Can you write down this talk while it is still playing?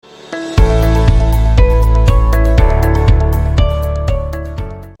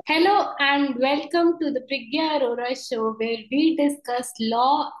welcome to the Priggya Arora show where we discuss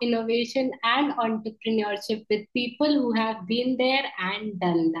law, innovation, and entrepreneurship with people who have been there and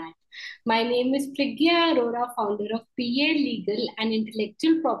done that. My name is Priggya Arora, founder of PA Legal, an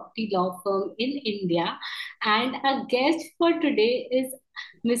intellectual property law firm in India. And our guest for today is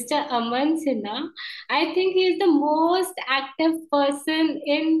Mr. Aman Sinha. I think he is the most active person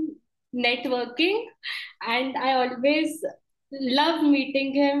in networking, and I always love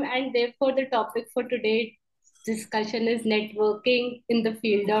meeting him. And therefore, the topic for today's discussion is networking in the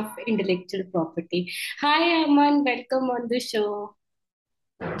field of intellectual property. Hi, Aman. Welcome on the show.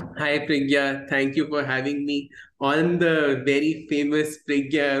 Hi Priggya, thank you for having me on the very famous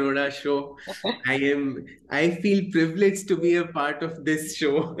Priggya Arora show. I feel privileged to be a part of this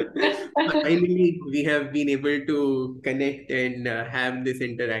show. Finally, we have been able to connect and have this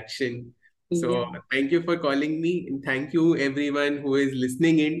interaction. So Yeah. thank you for calling me, and thank you everyone who is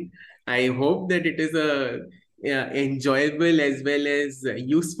listening in. I hope that it is a enjoyable as well as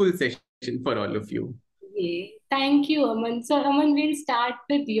useful session for all of you. Yeah. Thank you, Aman. So, Aman, we'll start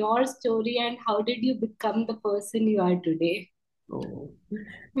with your story and how did you become the person you are today? Oh,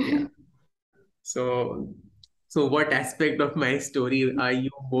 yeah. So, so what aspect of my story are you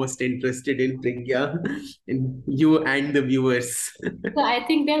most interested in, Prigya? In you and the viewers. So I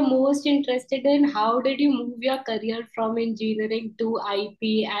think they're most interested in how did you move your career from engineering to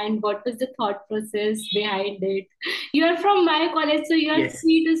IP and what was the thought process behind it? You're from my college, so you're Yes.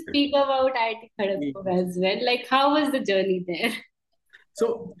 free to speak about IT Kharagpur as well. Like, how was the journey there?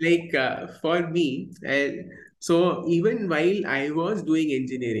 So, like for me, so even while I was doing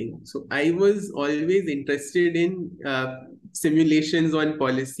engineering, so I was always interested in simulations on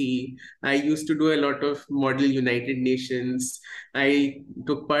policy. I used to do a lot of Model United Nations. I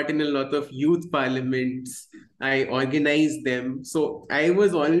took part in a lot of youth parliaments. I organized them. So I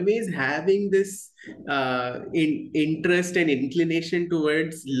was always having this interest and inclination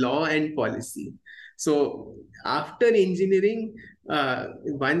towards law and policy. So after engineering,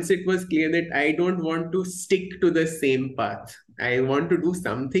 once it was clear that I don't want to stick to the same path. I want to do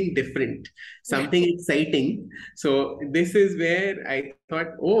something different, something exciting. So this is where I thought,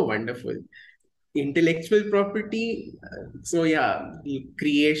 oh, wonderful. Intellectual property. So yeah,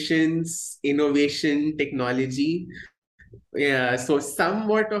 creations, innovation, technology. Yeah, so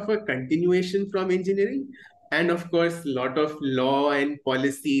somewhat of a continuation from engineering, and of course, lot of law and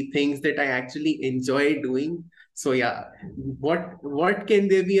policy things that I actually enjoy doing. So yeah, what can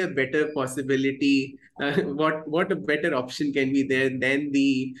there be a better possibility? What a better option can be there than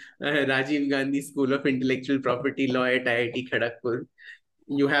the Rajiv Gandhi School of Intellectual Property Law at IIT Kharagpur?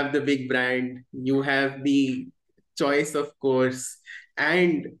 You have the big brand, you have the choice of course,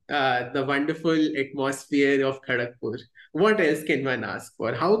 and the wonderful atmosphere of Kharagpur. What else can one ask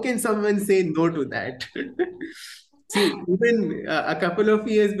for? How can someone say no to that? See, even a couple of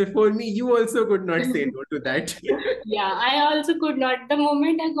years before me, you also could not say no to that. Yeah, I also could not. The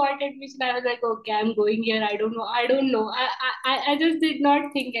moment I got admission, I was like, okay, I'm going here. I don't know. I don't know. I just did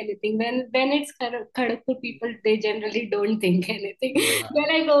not think anything. When it's Kharagpur people, they generally don't think anything. Yeah.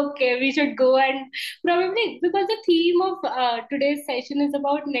 They're like, okay, we should go, and probably because the theme of today's session is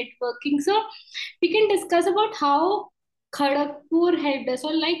about networking, so we can discuss about how Kharagpur helped us,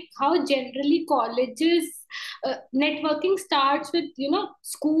 or like how generally colleges networking starts with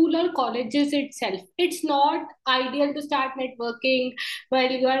school or colleges itself. It's not ideal to start networking while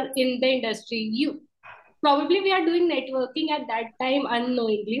you are in the industry. You probably we are doing networking at that time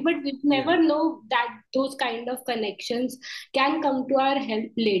unknowingly, but we Yeah. never know that those kind of connections can come to our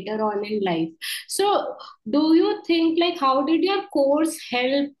help later on in life. So do you think, like, how did your course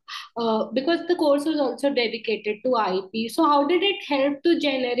help, because the course was also dedicated to IP, so how did it help to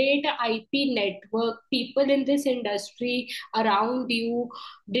generate a IP network, people in this industry around you?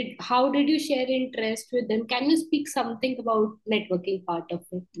 How did you share interest with them? Can you speak something about networking part of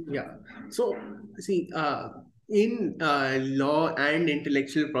it? Yeah. So, see, in law and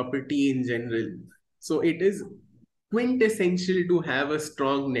intellectual property in general, so it is quintessential to have a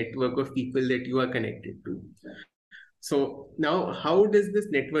strong network of people that you are connected to. So now, how does this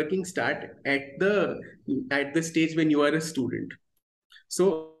networking start at the stage when you are a student?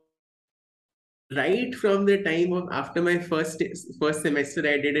 So right from the time of after my first semester,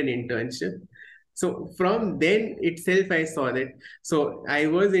 I did an internship. So from then itself, I saw that. So I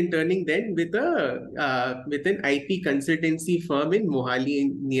was interning then with a with an IP consultancy firm in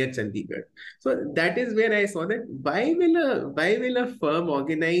Mohali near Chandigarh. So that is where I saw that why will a firm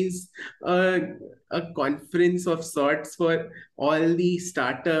organize a a conference of sorts for all the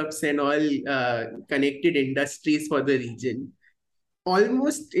startups and all connected industries for the region,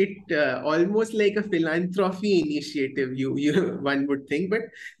 almost like a philanthropy initiative, you one would think, but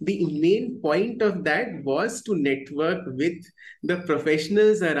the main point of that was to network with the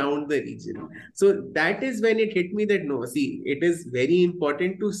professionals around the region. So that is when it hit me that no, see, it is very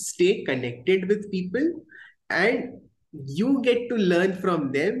important to stay connected with people, and you get to learn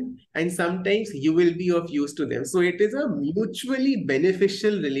from them, and sometimes you will be of use to them. So it is a mutually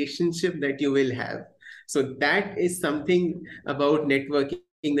beneficial relationship that you will have. So that is something about networking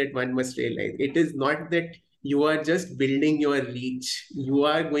that one must realize. It is not that you are just building your reach, you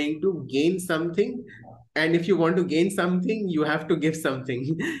are going to gain something. And if you want to gain something, you have to give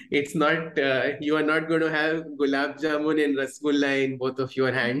something. It's not, you are not going to have gulab jamun and rasgulla in both of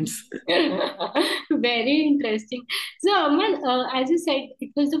your hands. Very interesting. So, Aman, as you said,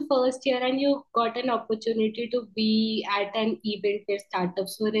 it was the first year and you got an opportunity to be at an event where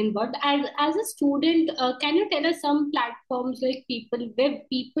startups were involved. As a student, can you tell us some platforms like people where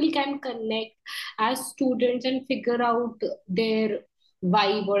people can connect as students and figure out their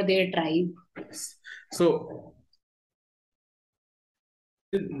vibe or their tribe? Yes. So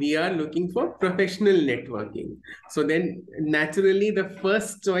we are looking for professional networking. So then naturally the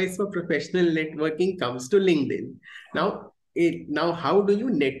first choice for professional networking comes to LinkedIn. Now how do you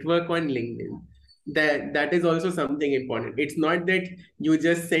network on LinkedIn? That is also something important. It's not that you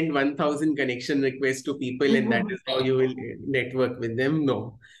just send 1000 connection requests to people and that is how you will network with them.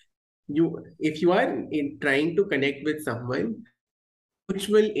 No. You if you are trying to connect with someone, there is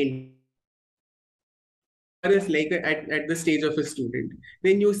a mutual interest. If you are at the stage of a student,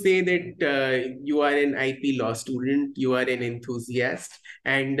 then you say that you are an IP law student, you are an enthusiast,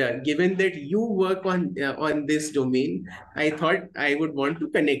 and given that you work on this domain, I thought I would want to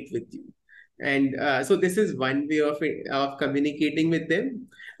connect with you. And so this is one way of communicating with them.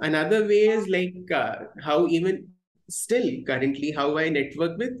 Another way is how even still currently how I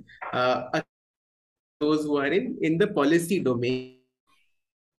network with academics or those who are in the policy domain.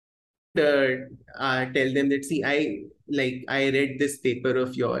 I would tell them that, see, I read this paper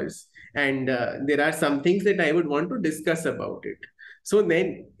of yours, and there are some things that I would want to discuss about it. So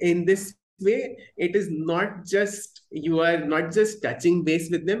then, in this way, it is not just you are not just touching base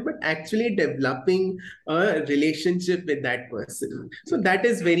with them, but actually developing a relationship with that person. So that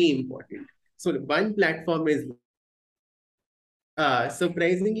is very important. So one platform is LinkedIn, but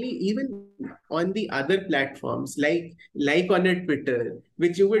surprisingly, even on the other platforms like on a Twitter,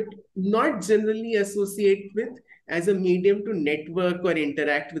 which you would not generally associate with as a medium to network or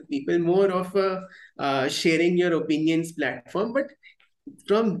interact with people, more of a sharing your opinions platform. But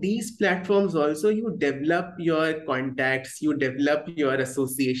from these platforms also you develop your contacts, you develop your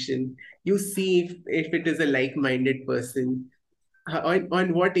association, you see if it is a like-minded person,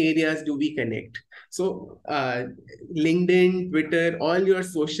 on what areas do we connect. So LinkedIn, Twitter, all your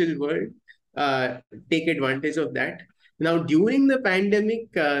social world, take advantage of that. Now during the pandemic,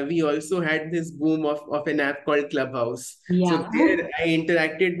 we also had this boom of an app called Clubhouse. So Yeah. there I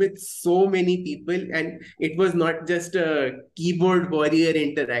interacted with so many people, and it was not just a keyboard warrior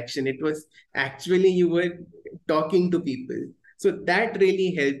interaction, it was actually you were talking to people. So that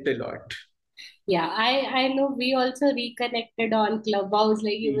really helped a lot. Yeah, I know we also reconnected on Clubhouse.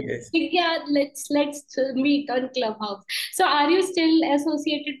 Like you were Yes. like, yeah, let's meet on Clubhouse. So are you still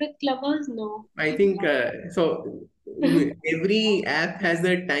associated with Clubhouse? No. I think so. Every app has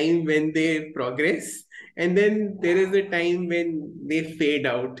a time when they progress, and then there is a time when they fade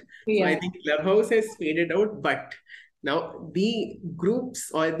out. So I Yeah, think Clubhouse has faded out, but now the groups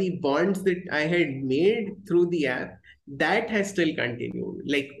or the bonds that I had made through the app, that has still continued.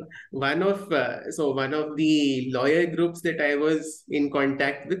 Like one of the lawyer groups that I was in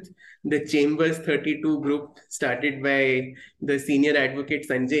contact with, the Chambers 32 group started by the senior advocate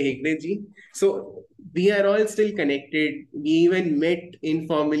Sanjay Hegde ji. So we are all still connected. We even met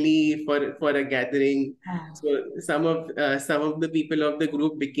informally for a gathering. ah, So some of the people of the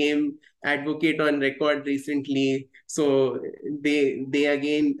group became advocate on record recently. So they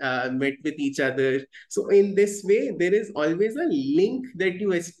again met with each other. So in this way, there is always a link that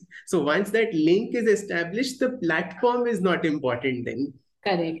so once that link is established, the platform is not important then.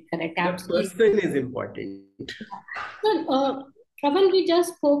 correct, The absolutely. person is important. So, Raman, we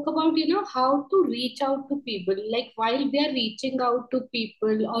just spoke about, how to reach out to people. Like while we are reaching out to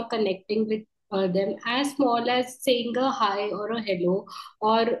people or connecting with them, as small as saying a hi or a hello,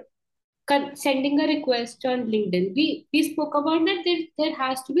 or sending a request on LinkedIn. We spoke about that there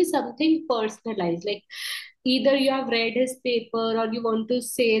has to be something personalized. Like either you have read his paper or you want to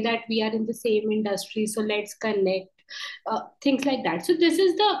say that we are in the same industry, so let's connect. Things like that. So this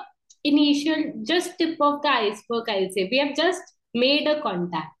is the initial just tip of the iceberg. I'll say we have just made a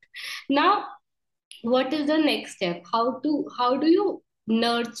contact. Now, what is the next step? How do you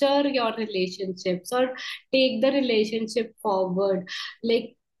nurture your relationships or take the relationship forward?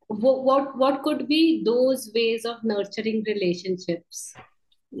 Like, what could be those ways of nurturing relationships?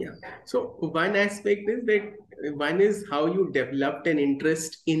 Yeah. So one aspect is that one is how you developed an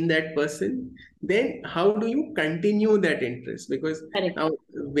interest in that person. Then how do you continue that interest? Because Correct. now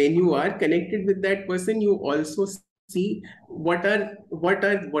when you are connected with that person, you also see what are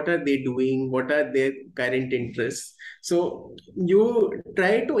they doing, what are their current interests. So you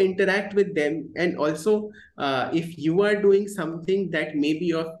try to interact with them, and also if you are doing something that may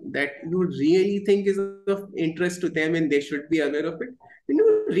be of that you really think is of interest to them and they should be aware of it,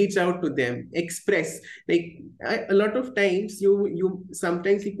 reach out to them, express. Like a lot of times you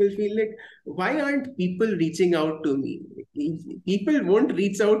sometimes people feel like, why aren't people reaching out to me? People won't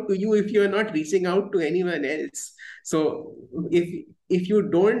reach out to you if you are not reaching out to anyone else. So if you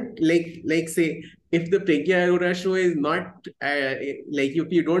don't like say, if the Priggya Arora show is not like, if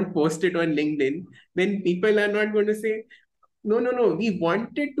you don't post it on LinkedIn, then people are not going to say, no, we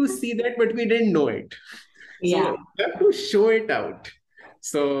wanted to see that but we didn't know it. So Yeah. you have to show it out.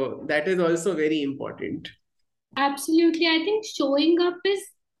 So that is also very important. Absolutely. I think showing up is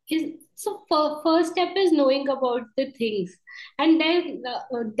so first step is knowing about the things, and then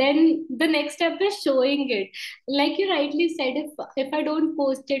the next step is showing it. Like you rightly said, if I don't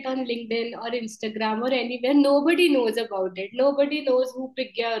post it on LinkedIn or Instagram or anywhere, nobody knows about it. Nobody knows who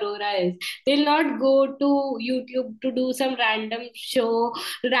Priggya Arora is. They'll not go to YouTube to do some random show,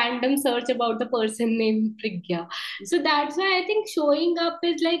 random search about the person named Priggya. So that's why I think showing up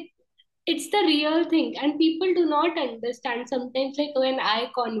is like, it's the real thing, and people do not understand sometimes. Like when I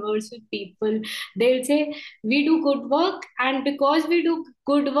converse with people, they'll say we do good work, and because we do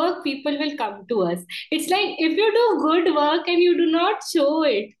good work, people will come to us. It's like, if you do good work and you do not show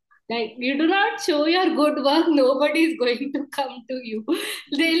it, like you do not show your good work, nobody is going to come to you.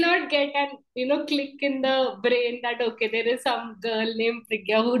 They'll not get an click in the brain that okay, there is some girl named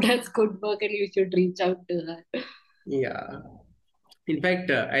Prigya who does good work and you should reach out to her. Yeah. In fact,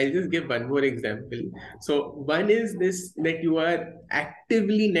 I'll just give one more example. So, one is this, that you are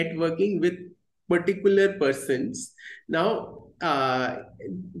actively networking with particular persons. Now,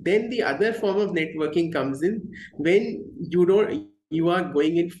 then the other form of networking comes in when you are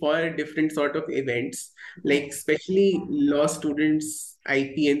going in for different sort of events, like especially law students,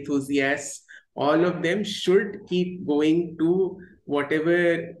 IP enthusiasts. All of them should keep going to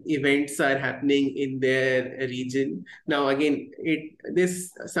whatever events are happening in their region. Now again, it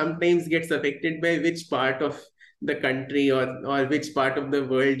this sometimes gets affected by which part of the country or which part of the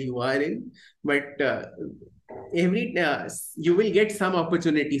world you are in, but every you will get some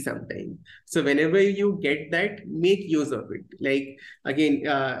opportunity sometime. So whenever you get that, make use of it. Like again,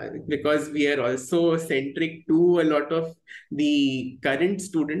 because we are also centric to a lot of the current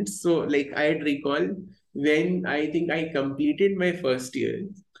students. So like I'd recall, when I think I completed my first year,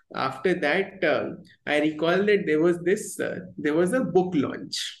 after that I recall that there was a book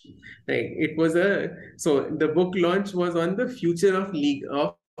launch. Right, it was a so the book launch was on the future of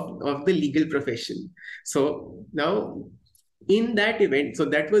of the legal profession. So now in that event, so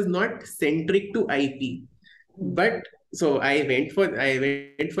that was not centric to IP, but so I went for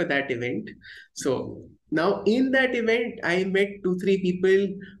that event. So now in that event I met 2 3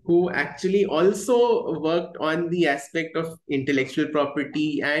 people who actually also worked on the aspect of intellectual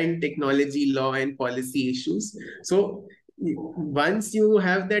property and technology law and policy issues. So once you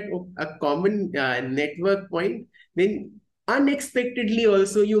have that a common network point, then unexpectedly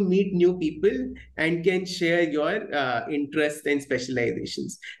also you meet new people and can share your interests and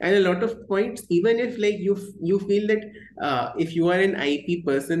specializations. And a lot of points, even if like you feel that if you are an IP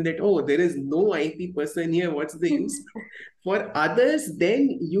person, that oh, there is no IP person here, what's the use? For others,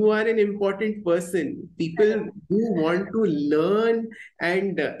 then you are an important person. People who want to learn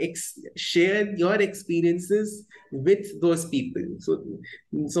and share your experiences with those people.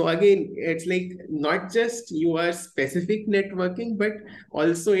 So again, it's like not just you are specific networking, but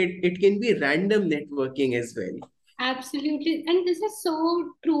also it can be random networking as well. Absolutely. And this is so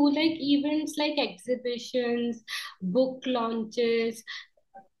true. Like events like exhibitions, book launches,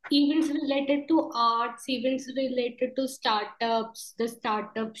 events related to arts, events related to startups, the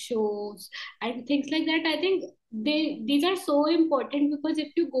startup shows, and things like that. I think these are so important, because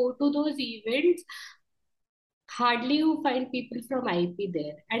if you go to those events, hardly you find people from IP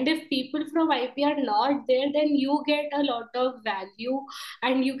there. And if people from IP are not there, then you get a lot of value,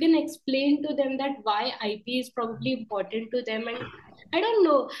 and you can explain to them that why IP is probably important to them. And I don't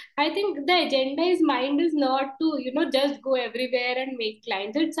know. I think the agenda is mind is not to, just go everywhere and make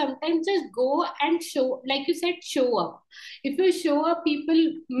clients. It's sometimes just go and show, like you said, show up. If you show up,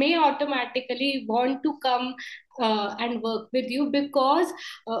 people may automatically want to come and work with you, because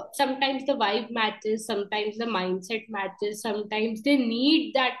sometimes the vibe matches, sometimes the mindset matches, sometimes they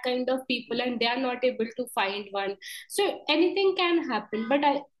need that kind of people and they are not able to find one. So anything can happen. But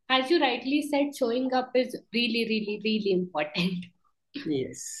as you rightly said, showing up is really, really, really important.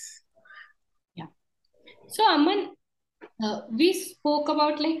 Yes. Yeah. So, Aman, we spoke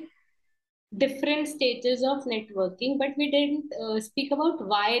about like different stages of networking, but we didn't speak about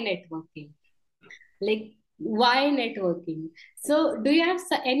why networking. Like, why networking? So, do you have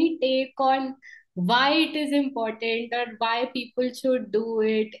any take on why it is important or why people should do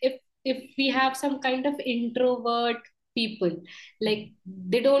it? If we have some kind of introvert people, like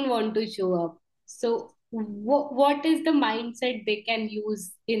they don't want to show up, so what is the mindset they can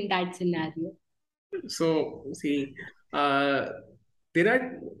use in that scenario? So, see, uh, there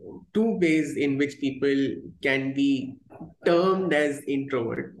are two ways in which people can be termed as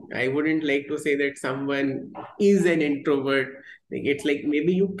introvert. I wouldn't like to say that someone is an introvert. Like, it's like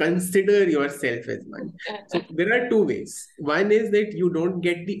maybe you consider yourself as one. So there are two ways. One is that you don't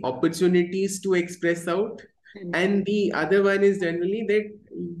get the opportunities to express out, and the other one is generally that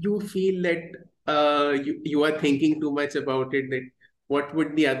you feel that you are thinking too much about it, that what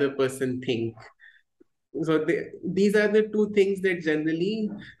would the other person think. So these are the two things that generally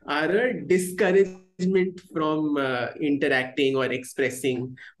are a discouragement from interacting or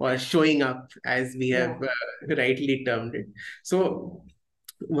expressing or showing up, as we have Yeah. rightly termed it. So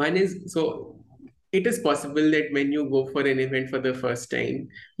one is, so it is possible that when you go for an event for the first time,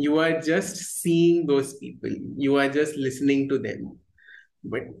 you are just seeing those people, you are just listening to them.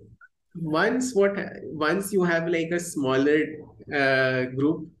 But once you have like a smaller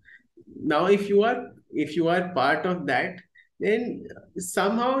group, now if you are part of that, then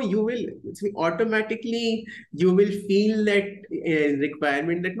somehow you will automatically, you will feel that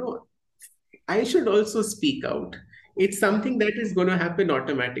requirement that no, I should also speak out. It's something that is going to happen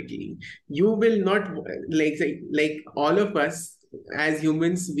automatically. You will not, like all of us as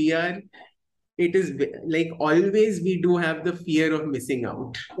humans, we are, it is like always we do have the fear of missing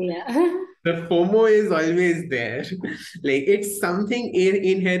out. Yeah. The FOMO is always there. Like it's something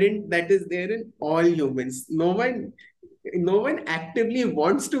inherent that is there in all humans. No one actively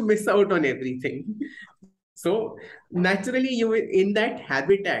wants to miss out on everything. So naturally, you will in that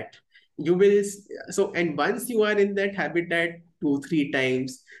habitat, you will and once you are in that habitat two, three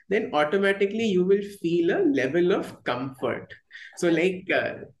times, then automatically you will feel a level of comfort. So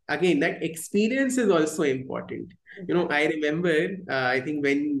again, that experience is also important. I remember, I think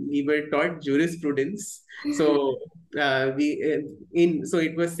when we were taught jurisprudence, so we in so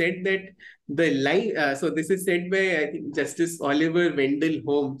it was said that the life. So this is said by, I think, Justice Oliver Wendell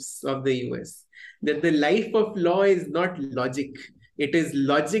Holmes of the U.S., that the life of law is not logic; it is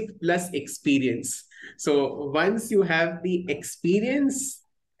logic plus experience. So once you have the experience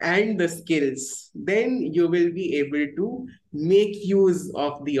and the skills, then you will be able to make use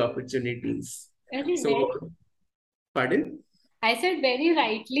of the opportunities. Very, very. So, pardon? I said very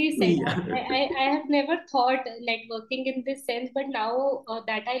rightly said. Yeah. I have never thought networking in this sense, but now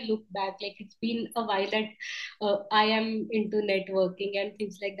that I look back, like it's been a while that I am into networking and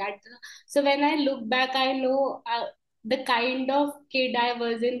things like that. So when I look back, I know the kind of kid I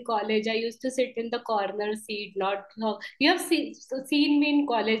was in college. I used to sit in the corner seat, not you have seen me in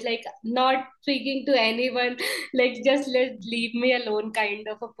college, like not speaking to anyone, like just leave me alone kind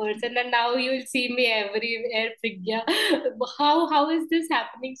of a person. And now you'll see me everywhere, Priggya. How is this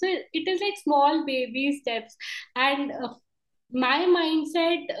happening? So it is like small baby steps. And my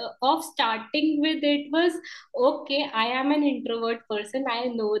mindset of starting with it was, okay, I am an introvert person, I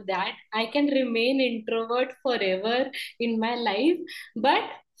know that I can remain introvert forever in my life, but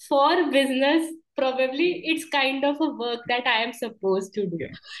for business probably it's kind of a work that I am supposed to do. Yeah.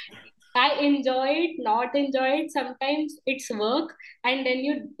 I enjoy it, not enjoy it. Sometimes it's work, and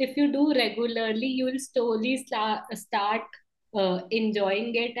then if you do regularly, you will slowly start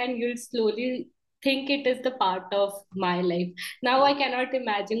enjoying it, and you'll slowly think it is the part of my life. Now I cannot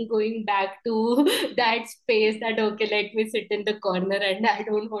imagine going back to that space. That okay, let me sit in the corner and I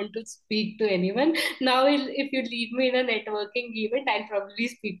don't want to speak to anyone. Now, if you leave me in a networking event, I'll probably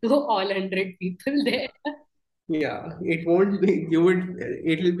speak to all 100 people there. Yeah, it won't be,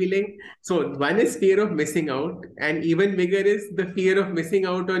 it will be like, so one is fear of missing out, and even bigger is the fear of missing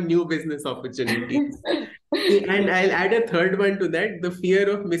out on new business opportunities. And I'll add a third one to that, the fear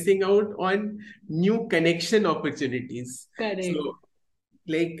of missing out on new connection opportunities. So Correct.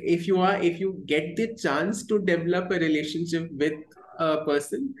 like if you get the chance to develop a relationship with a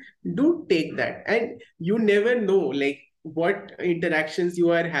person, do take that. And you never know like what interactions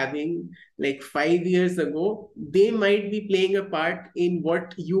you are having like 5 years ago, they might be playing a part in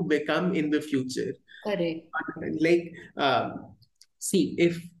what you become in the future. Correct. Like see,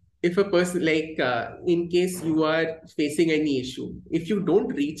 if a person like in case you are facing any issue, if you don't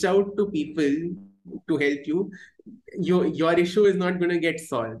reach out to people to help you, your issue is not going to get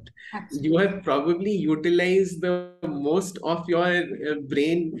solved. You Absolutely. have probably utilized the most of your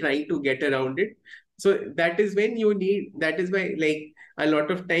brain trying to get around it. So that is when you need, that is why like a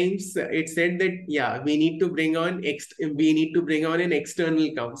lot of times it's said that yeah, we need to bring on an external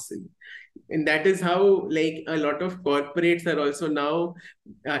counsel. And that is how like a lot of corporates are also now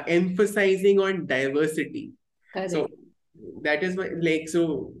emphasizing on diversity. So Correct. that is why like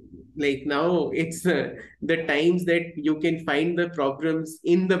so like now it's the times that you can find the problems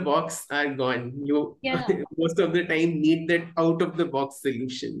in the box are gone. You Yeah. most of the time need that out of the box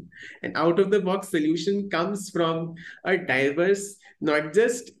solution, and out of the box solution comes from a diverse, not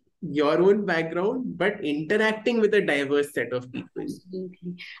just your own background, but interacting with a diverse set of people.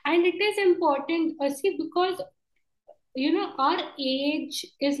 Absolutely. And it is important, see, because our age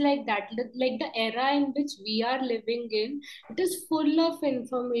is like that, like the era in which we are living in, it is full of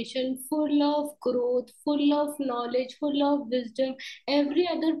information, full of growth, full of knowledge, full of wisdom. Every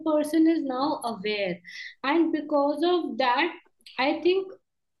other person is now aware, and because of that, I think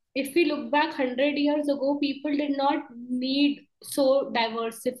if we look back 100 years ago, people did not need so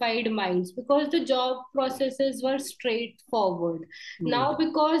diversified minds because the job processes were straightforward. Now, Hmm.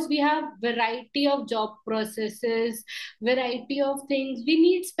 because we have variety of job processes, variety of things, we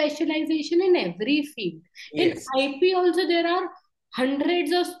need specialization in every field. In Yes. IP also, there are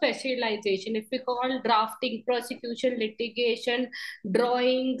hundreds of specialization. If we call drafting, prosecution, litigation,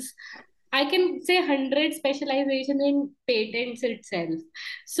 drawings, I can say 100 specialization in patents itself.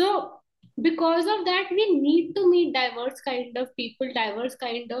 So because of that, we need to meet diverse kind of people, diverse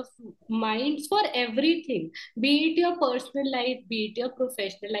kind of minds for everything. Be it your personal life, be it your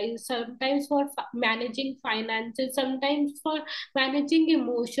professional life. Sometimes for managing finances, sometimes for managing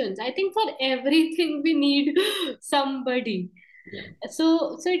emotions. I think for everything we need somebody. Yeah.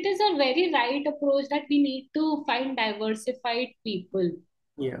 So it is a very right approach that we need to find diversified people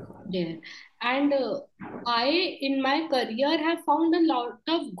Yeah. there. And I in my career have found a lot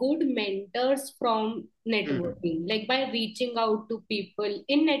of good mentors from Hmm. networking, like by reaching out to people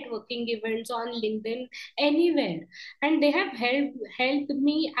in networking events on LinkedIn, anywhere. And they have helped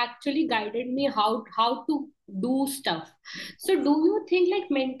me, actually guided me how to do stuff. So do you think like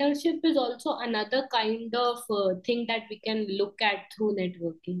mentorship is also another kind of thing that we can look at through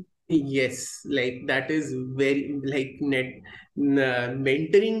networking? Yes, like that is very like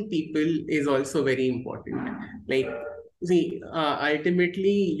mentoring people is also very important. Like, see,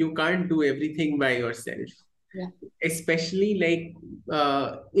 ultimately, you can't do everything by yourself, Yeah. especially like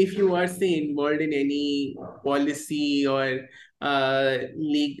if you are say involved in any policy or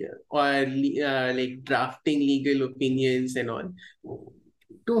league or like drafting legal opinions and all,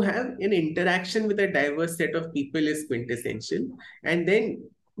 to have an interaction with a diverse set of people is quintessential. And then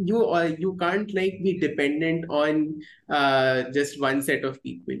you can't like be dependent on just one set of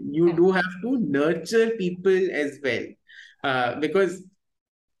people. You do have to nurture people as well, because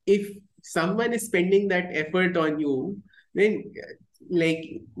if someone is spending that effort on you, then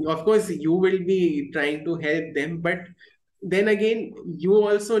like of course you will be trying to help them, but then again you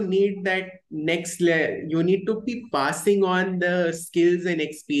also need that next layer. You need to be passing on the skills and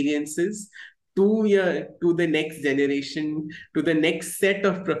experiences to the next generation, to the next set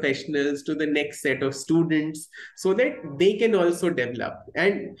of professionals, to the next set of students, so that they can also develop.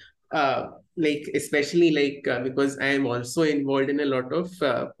 And like especially like because I am also involved in a lot of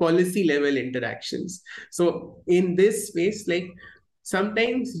policy level interactions. So in this space, like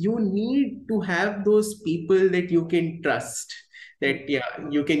sometimes you need to have those people that you can trust, that yeah,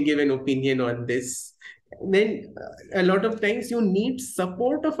 you can give an opinion on this. Then a lot of times you need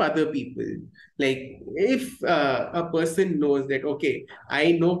support of other people. Like if a person knows that okay,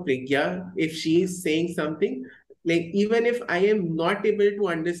 I know Prigya, if she is saying something, like even if I am not able to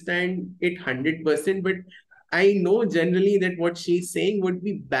understand it 100%, but I know generally that what she's saying would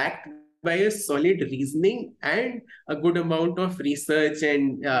be backed by a solid reasoning and a good amount of research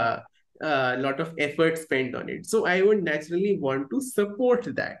and a lot of effort spent on it. So I would naturally want to support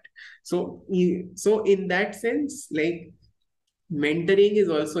that. So so in that sense, like mentoring is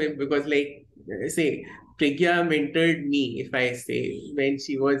also because like say Prigya mentored me, if I say, when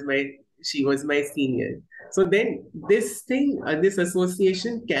she was my she was my senior. So then this thing, this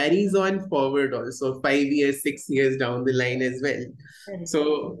association carries on forward also 5 years, 6 years down the line as well. Correct.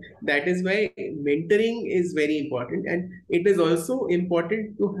 So that is why mentoring is very important, and it is also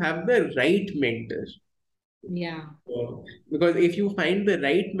important to have the right mentor. Yeah. Because if you find the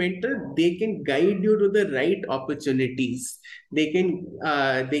right mentor, they can guide you to the right opportunities. They can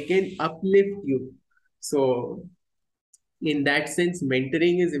uplift you. So in that sense,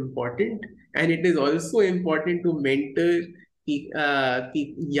 mentoring is important, and it is also important to mentor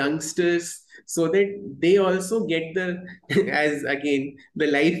youngsters so that they also get the as again the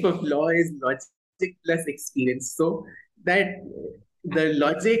life of law is logic plus experience. So that the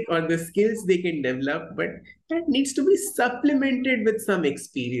logic or the skills they can develop, but that needs to be supplemented with some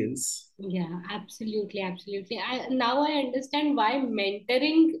experience. Yeah, absolutely, absolutely. Now I understand why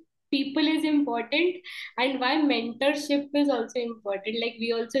mentoring people is important and why mentorship is also important. Like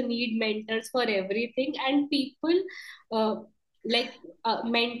we also need mentors for everything, and people, uh, like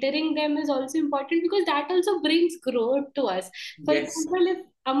mentoring them is also important because that also brings growth to us. For Yes. example, if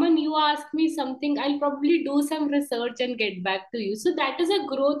Aman, you ask me something, I'll probably do some research and get back to you. So that is a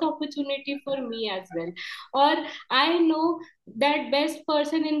growth opportunity for me as well. Or I know that best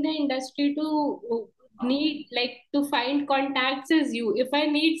person in the industry to need like to find contacts is you. If I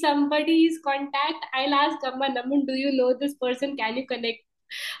need somebody's contact, I'll ask Aman, Aman, do you know this person, can you connect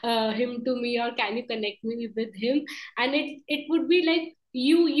him to me, or can you connect me with him? And it would be like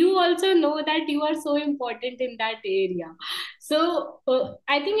you also know that you are so important in that area. So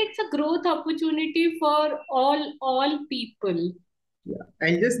I think it's a growth opportunity for all people. Yeah.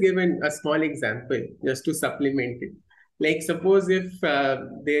 I'll just give a small example just to supplement it. Like, suppose if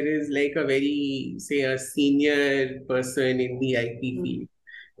there is like a very, say, a senior person in the IT Mm. field.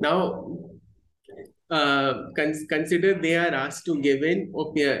 Now, consider they are asked to give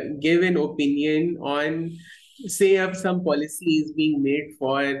an opinion on, say, if some policy is being made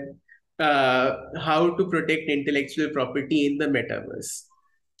for how to protect intellectual property in the metaverse.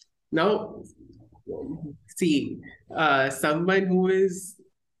 Now, see, someone who is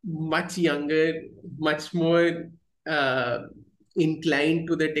much younger, much more uh, inclined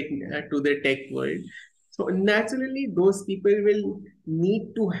to the tech world. So naturally, those people will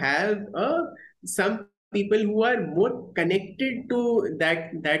need to have some people who are more connected to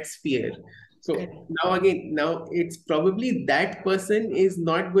that sphere. So Correct. now it's probably that person is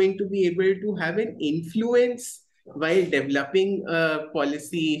not going to be able to have an influence while developing a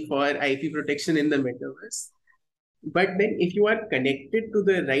policy for IP protection in the metaverse. But then, if you are connected to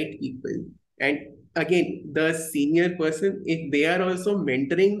the right people, and again, the senior person, if they are also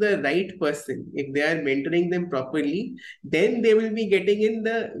mentoring the right person, if they are mentoring them properly, then they will be getting in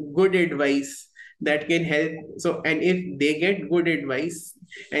the good advice that can help. So, and if they get good advice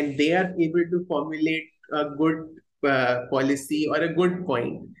and they are able to formulate a good policy or a good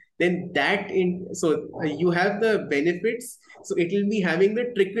point, then you have the benefits. So it will be having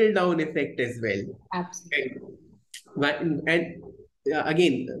the trickle down effect as well. Absolutely. And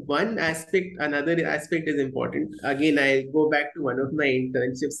again, another aspect is important. Again, I'll go back to one of my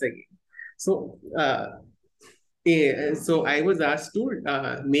internships again. So, so I was asked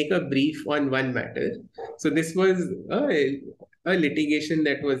to make a brief on one matter. So this was a litigation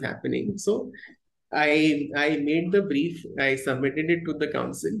that was happening. So I made the brief. I submitted it to the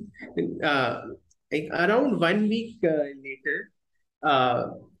council. And, like around 1 week later, uh,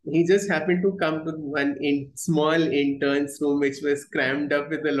 he just happened to come to one small interns room, which was crammed up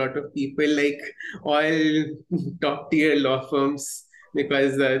with a lot of people, like all top tier law firms,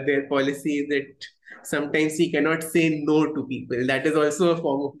 because their policy is that sometimes he cannot say no to people. That is also a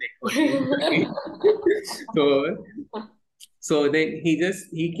form of networking. so so then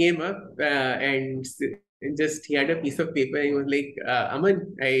he came up and just he had a piece of paper and he was like,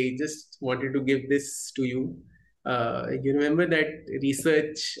 Aman, I just wanted to give this to you. You remember that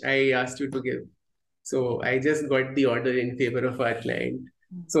research I asked you to give? So I just got the order in favor of our client.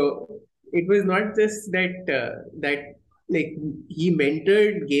 So it was not just that like he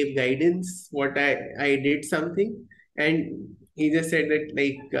mentored, gave guidance, what I did something, and he just said that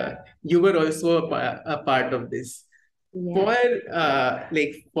like you were also a part of this. Yeah. For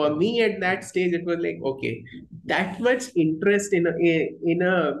for me at that stage, it was like, okay, that much interest in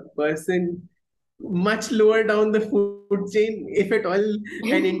a person much lower down the food chain, if at all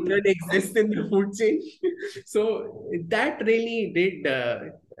an intern exists in the food chain. So that really did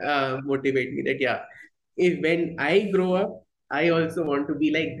motivate me that, yeah, if when I grow up, I also want to be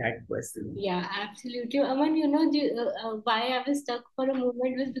like that person. Yeah, absolutely. Aman, you know, why I was stuck for a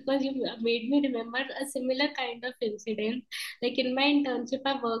moment was because you made me remember a similar kind of incident. Like in my internship,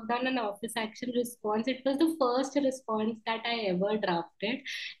 I worked on an office action response. It was the first response that I ever drafted,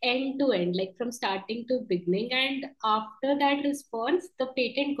 end to end, like from starting to beginning. And after that response, the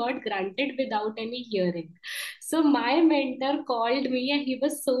patent got granted without any hearing. So my mentor called me and he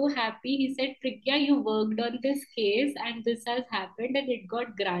was so happy. He said, Prigya, you worked on this case and this has happened and it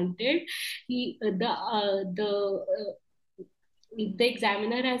got granted. He the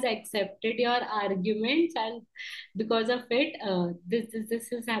examiner has accepted your arguments, and because of it this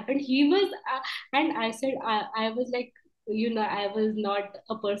has happened. He was and I said, I was like, you know, I was not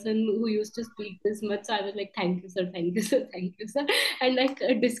a person who used to speak this much, so I was like, thank you sir, thank you sir, thank you sir, and like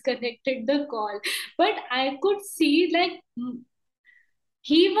disconnected the call. But I could see like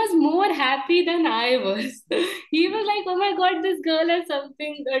he was more happy than I was. He was like, "Oh my God, this girl has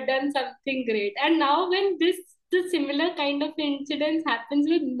something done something great." And now, when the similar kind of incidents happens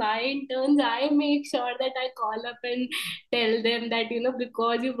with my interns, I make sure that I call up and tell them that, you know,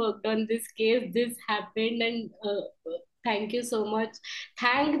 because you worked on this case, this happened, and thank you so much.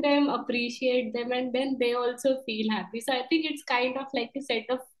 Thank them, appreciate them, and then they also feel happy. So I think it's kind of like a set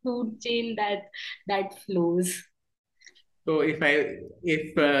of food chain that flows. So if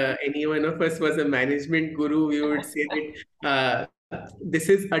any one of us was a management guru, we would say that this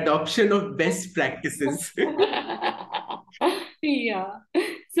is adoption of best practices. Yeah.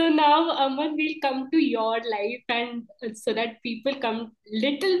 So now, Aman, we'll come to your life, and so that people come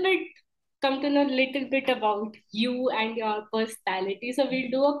to know little bit about you and your personality. So we'll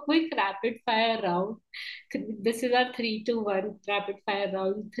do a quick rapid fire round. This is our 3 to 1 rapid fire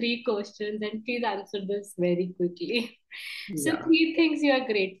round. 3 questions, and please answer this very quickly. So Yeah. 3 things you are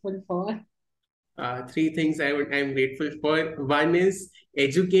grateful for. Three things I'm grateful for. One is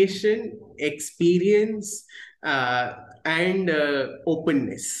education, experience, uh, and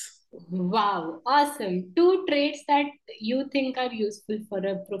openness. Wow, awesome. 2 traits that you think are useful for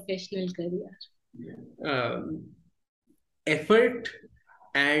a professional career. Um, Effort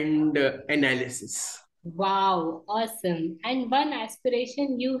and analysis. Wow, awesome. And one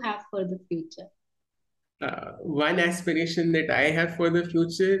aspiration you have for the future. One aspiration that I have for the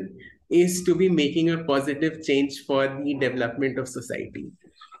future is to be making a positive change for the development of society.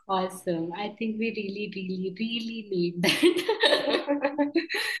 Awesome. I think we really, really, really need that.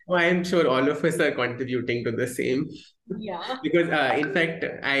 Oh, I am sure all of us are contributing to the same. Yeah. Because, in fact,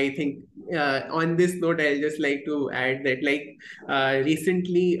 I think on this note, I'll just like to add that, like,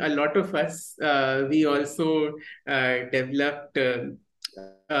 recently, a lot of us, we also developed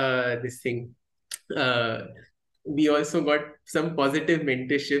this thing. Uh, we also got some positive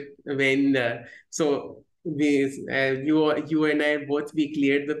mentorship when so we you and I both, we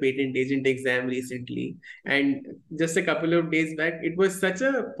cleared the patent agent exam recently, and just a couple of days back it was such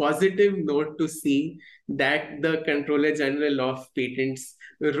a positive note to see that the Controller General of Patents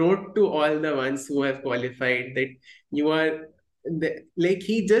wrote to all the ones who have qualified that you are like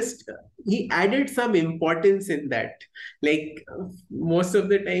he added some importance in that, like most of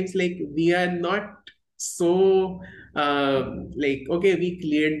the times, like we are not so like, okay, we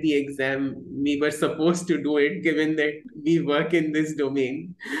cleared the exam, we were supposed to do it given that we work in this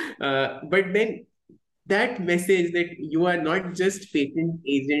domain, but then that message that you are not just patent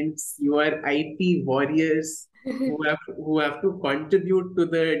agents, you are IP warriors who have to contribute to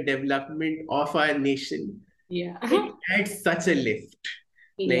the development of our nation, Yeah. it adds such a lift.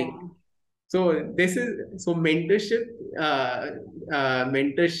 Like, Yeah. so this is so mentorship,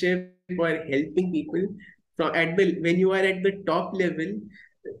 mentorship or helping people from at the when you are at the top level,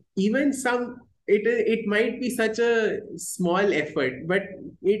 even some it might be such a small effort, but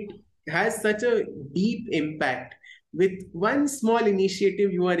it has such a deep impact. With one small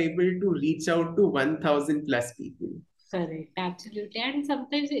initiative, you are able to reach out to 1,000 plus people. Correct, absolutely. And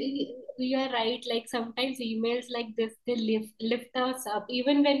sometimes you are right, like sometimes emails like this, they lift us up.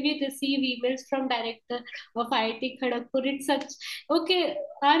 Even when we receive emails from director of IIT Kharagpur, it's such, okay,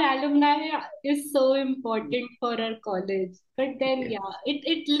 our alumni is so important for our college. But then Yeah. yeah,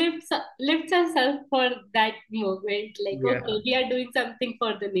 it lifts us up for that moment. Like, Yeah. okay, we are doing something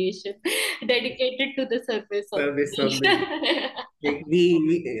for the nation, dedicated to the service of Service the of the nation. like we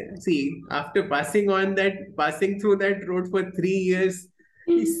see after passing through that road for 3 years,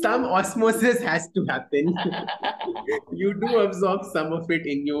 some osmosis has to happen. You do absorb some of it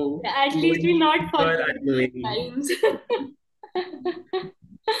in you, At least we knowingly not or forget these unknowingly. lines.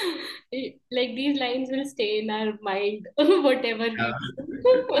 Like these lines will stay in our mind, whatever we Yeah.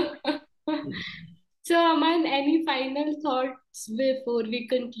 do. So, Aman, any final thoughts before we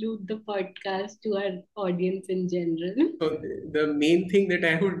conclude the podcast to our audience in general? So the main thing that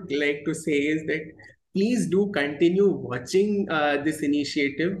I would like to say is that please do continue watching this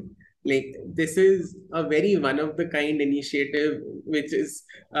initiative. Like this is a very one of the kind initiative, which is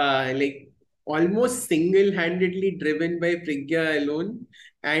like almost single-handedly driven by Prigya alone,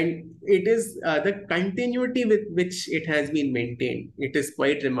 and it is the continuity with which it has been maintained. It is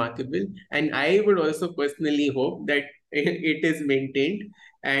quite remarkable, and I would also personally hope that it is maintained.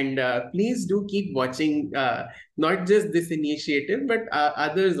 And please do keep watching. Not just this initiative, but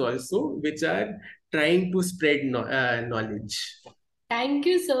others also, which are trying to spread knowledge. Thank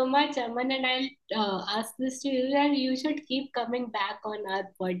you so much, Aman, and I'll ask this to you that you should keep coming back on our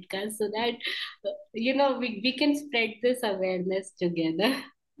podcast so that we can spread this awareness together.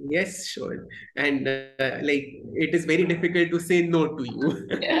 Yes, sure. And like it is very difficult to say no to you.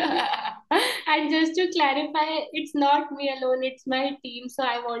 And just to clarify, it's not me alone, it's my team. So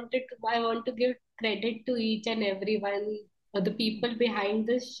I want to give credit to each and everyone, the people behind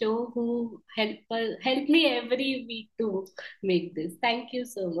this show who help me every week to make this. Thank you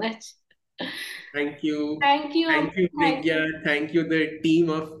so much. Thank you. Thank you, Aman. Thank you, Thank Prigya. Thank you, the team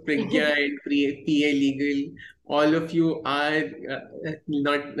of Prigya you. and PA Legal. All of you are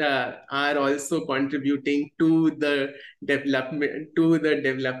not are also contributing to the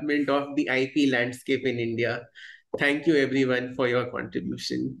development of the IP landscape in India. Thank you, everyone, for your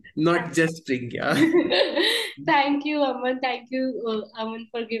contribution. Not just Prigya. Thank you, Aman. Thank you, Aman,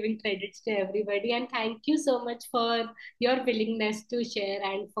 for giving credits to everybody. And thank you so much for your willingness to share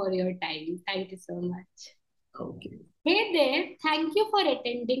and for your time. Thank you so much. Okay. Hey there, thank you for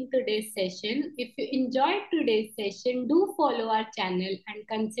attending today's session. If you enjoyed today's session, do follow our channel and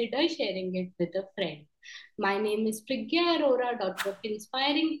consider sharing it with a friend. My name is Priggya Arora, daughter of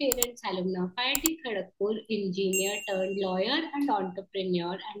inspiring parents, alumna of IIT Kharagpur, engineer turned lawyer and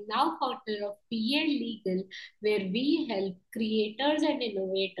entrepreneur, and now founder of PA Legal, where we help creators and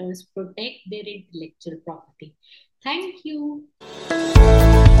innovators protect their intellectual property. Thank you.